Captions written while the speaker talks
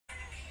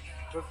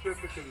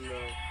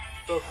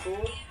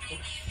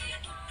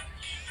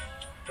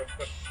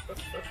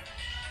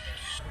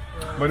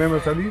My name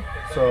is Ali,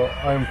 so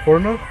I'm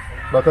foreigner,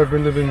 but I've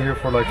been living here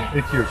for like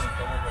 8 years.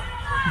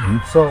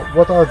 So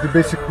what are the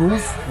basic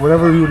rules?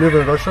 Whenever you live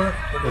in Russia,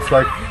 it's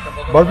like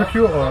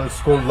barbecue or it's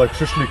called like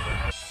Shashlik.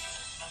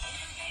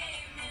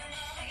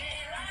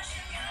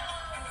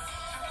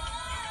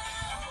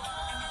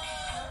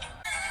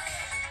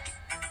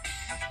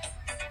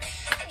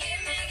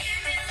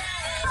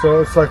 So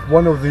it's like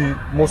one of the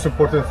most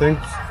important things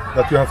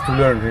that you have to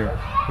learn here,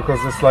 because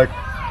it's like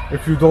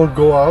if you don't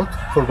go out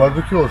for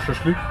barbecue or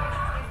shashlik,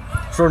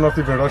 so not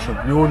even Russian,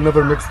 you will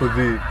never mix with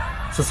the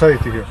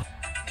society here.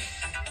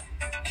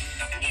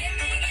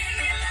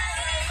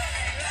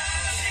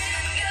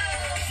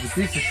 The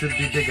pieces should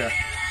be bigger,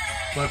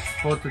 but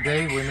for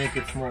today we make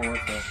it smaller,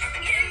 so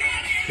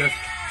just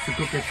to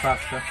cook it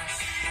faster.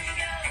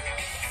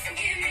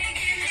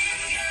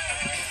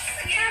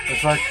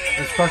 It's like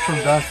a special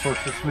dance for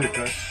shashlik,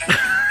 right?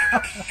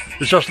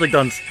 The Shashlik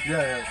dance.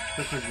 Yeah,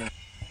 shashlik dance.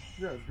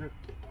 Yeah, it's good.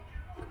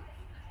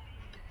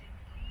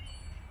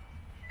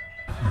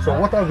 So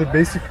what are the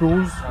basic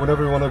rules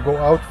whenever you want to go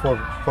out for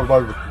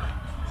barbecue?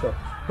 So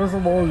first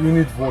of all, you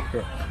need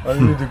vodka,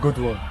 and you need a good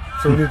one.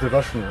 So you need a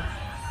Russian one.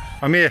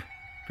 Amir,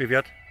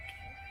 привет.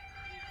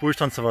 Будешь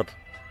танцевать?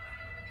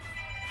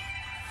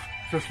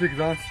 Shashlik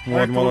dance.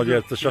 Вот,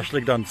 молодец, the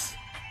Shashlik dance.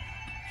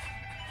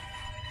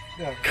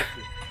 Yeah,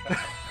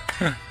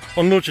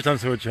 Он лучше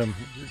танцует, чем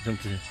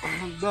ты.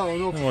 Да,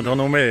 Вот, он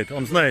умеет,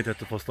 он знает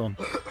это просто он.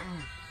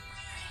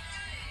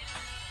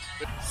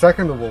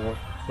 Second of all,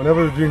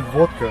 whenever you drink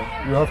vodka,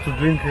 you have to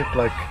drink it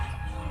like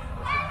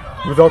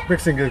without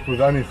mixing it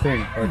with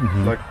anything,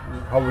 like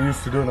how we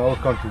used to do in our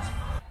countries.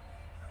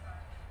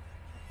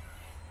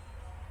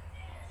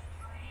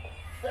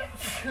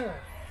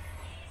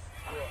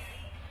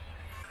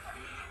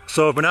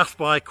 So I've been asked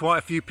by quite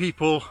a few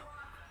people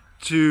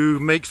to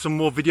make some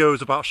more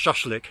videos about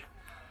Shashlik.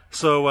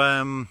 So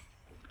I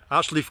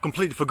actually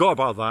completely forgot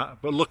about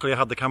that, but luckily I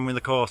had the camera in the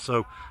car.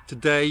 So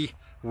today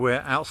we're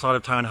outside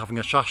of town having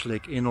a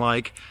Shashlik in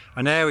like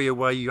an area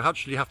where you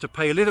actually have to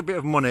pay a little bit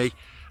of money,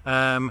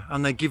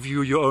 and they give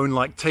you your own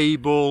like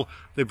table,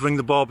 they bring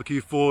the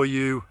barbecue for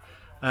you.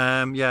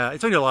 Yeah,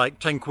 it's only like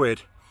 10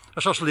 quid.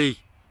 That's actually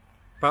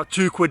about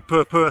 2 quid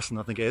per person,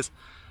 I think it is.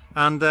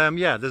 And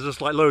yeah, there's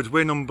just like loads.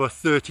 We're number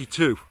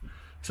 32.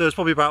 So there's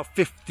probably about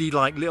 50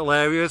 like little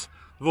areas.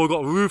 They've all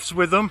got roofs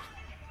with them.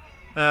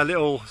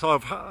 Little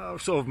sort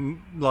of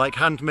like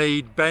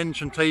handmade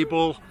bench and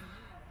table.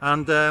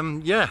 And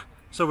yeah,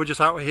 so we're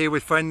just out here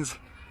with friends.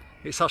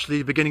 It's actually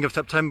the beginning of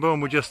September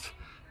and we're just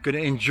going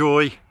to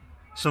enjoy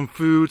some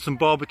food, some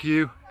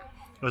barbecue.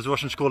 As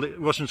Russians call it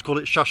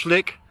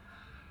shashlik.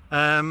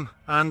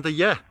 And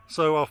yeah,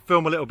 so I'll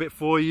film a little bit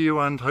for you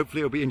and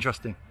hopefully it'll be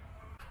interesting.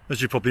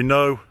 As you probably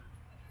know,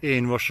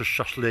 in Russia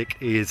shashlik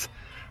is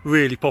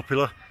really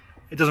popular.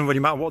 It doesn't really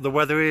matter what the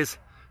weather is.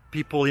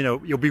 People, you know,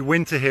 you'll be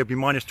winter here, it'll be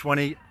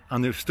 -20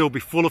 and there'll still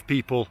be full of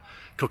people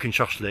cooking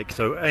shashlik.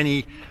 So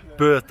any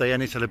birthday,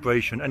 any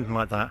celebration, anything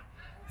like that,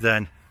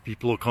 then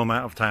people will come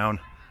out of town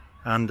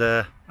and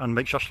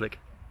make shashlik.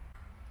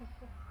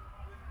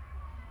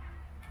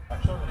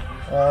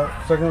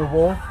 Second of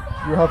all,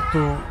 you have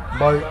to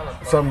buy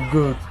some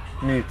good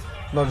meat,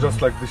 not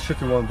just like the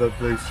shitty one that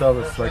they sell.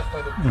 It's like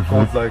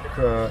called like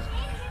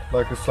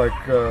it's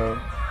like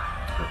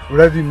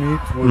ready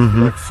meat with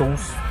like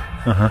sauce.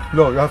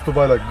 No, you have to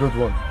buy like good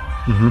one.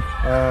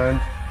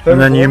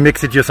 And then you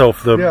mix it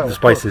yourself, the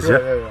spices,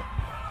 course,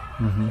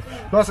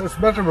 yeah. Plus it's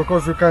better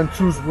because you can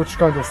choose which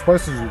kind of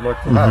spices you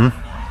like to have.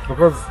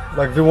 Because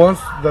like the ones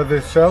that they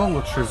sell,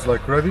 which is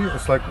like ready,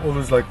 it's like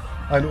always like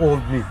an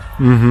old meat.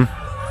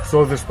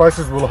 So the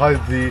spices will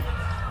hide the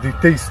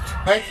taste.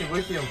 Давайте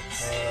выпьем.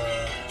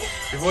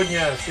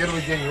 Сегодня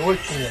первый день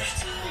осени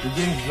и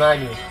день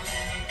знаний.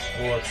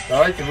 Вот,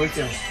 давайте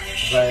выпьем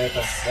за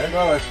это. Да?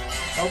 Давай.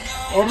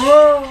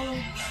 Ура!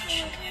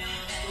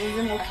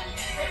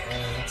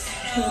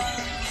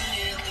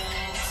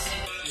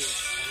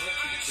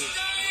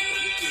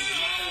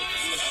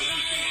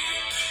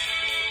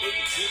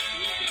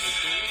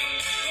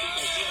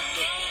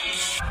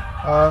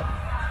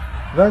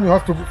 Then you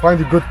have to find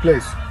a good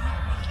place.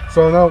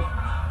 So now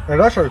in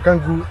Russia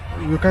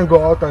you can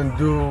go out and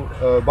do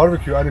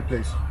barbecue any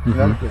place, in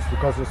any place,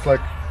 because it's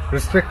like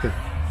restricted.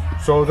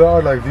 So there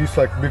are like these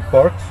like big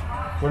parks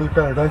where you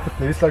can rent a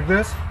place like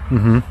this.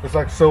 It's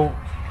like so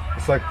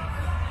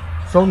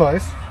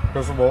nice.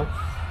 First of all,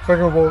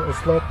 second of all,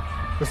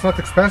 it's not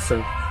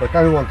expensive. Like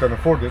anyone can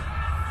afford it.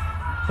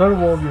 Third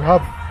of all, you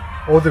have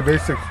all the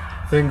basic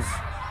things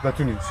that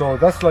you need. So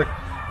that's like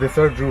the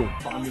third rule.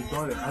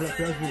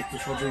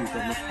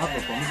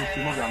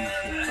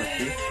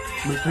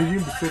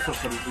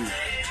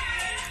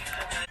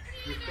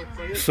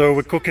 So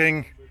we're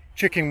cooking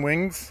chicken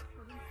wings,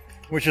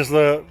 which is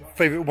the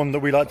favourite one that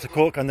we like to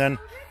cook, and then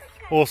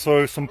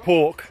also some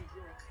pork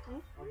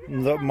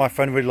that my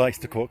friend really likes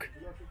to cook.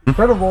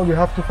 First of all, you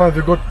have to find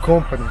a good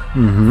company.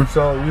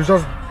 So you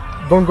just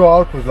don't go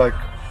out with like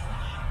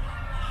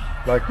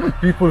like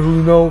people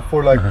who know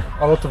for like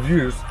a lot of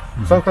years.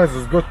 Sometimes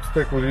it's good to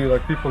take with you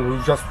like people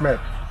who just met,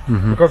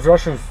 because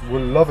Russians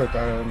will love it,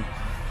 and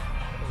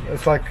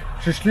it's like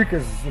Shashlik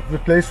is the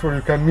place where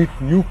you can meet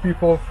new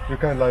people, you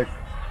can like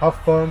have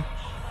fun,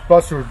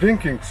 plus you're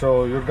drinking,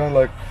 so you're gonna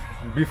like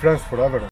be friends forever.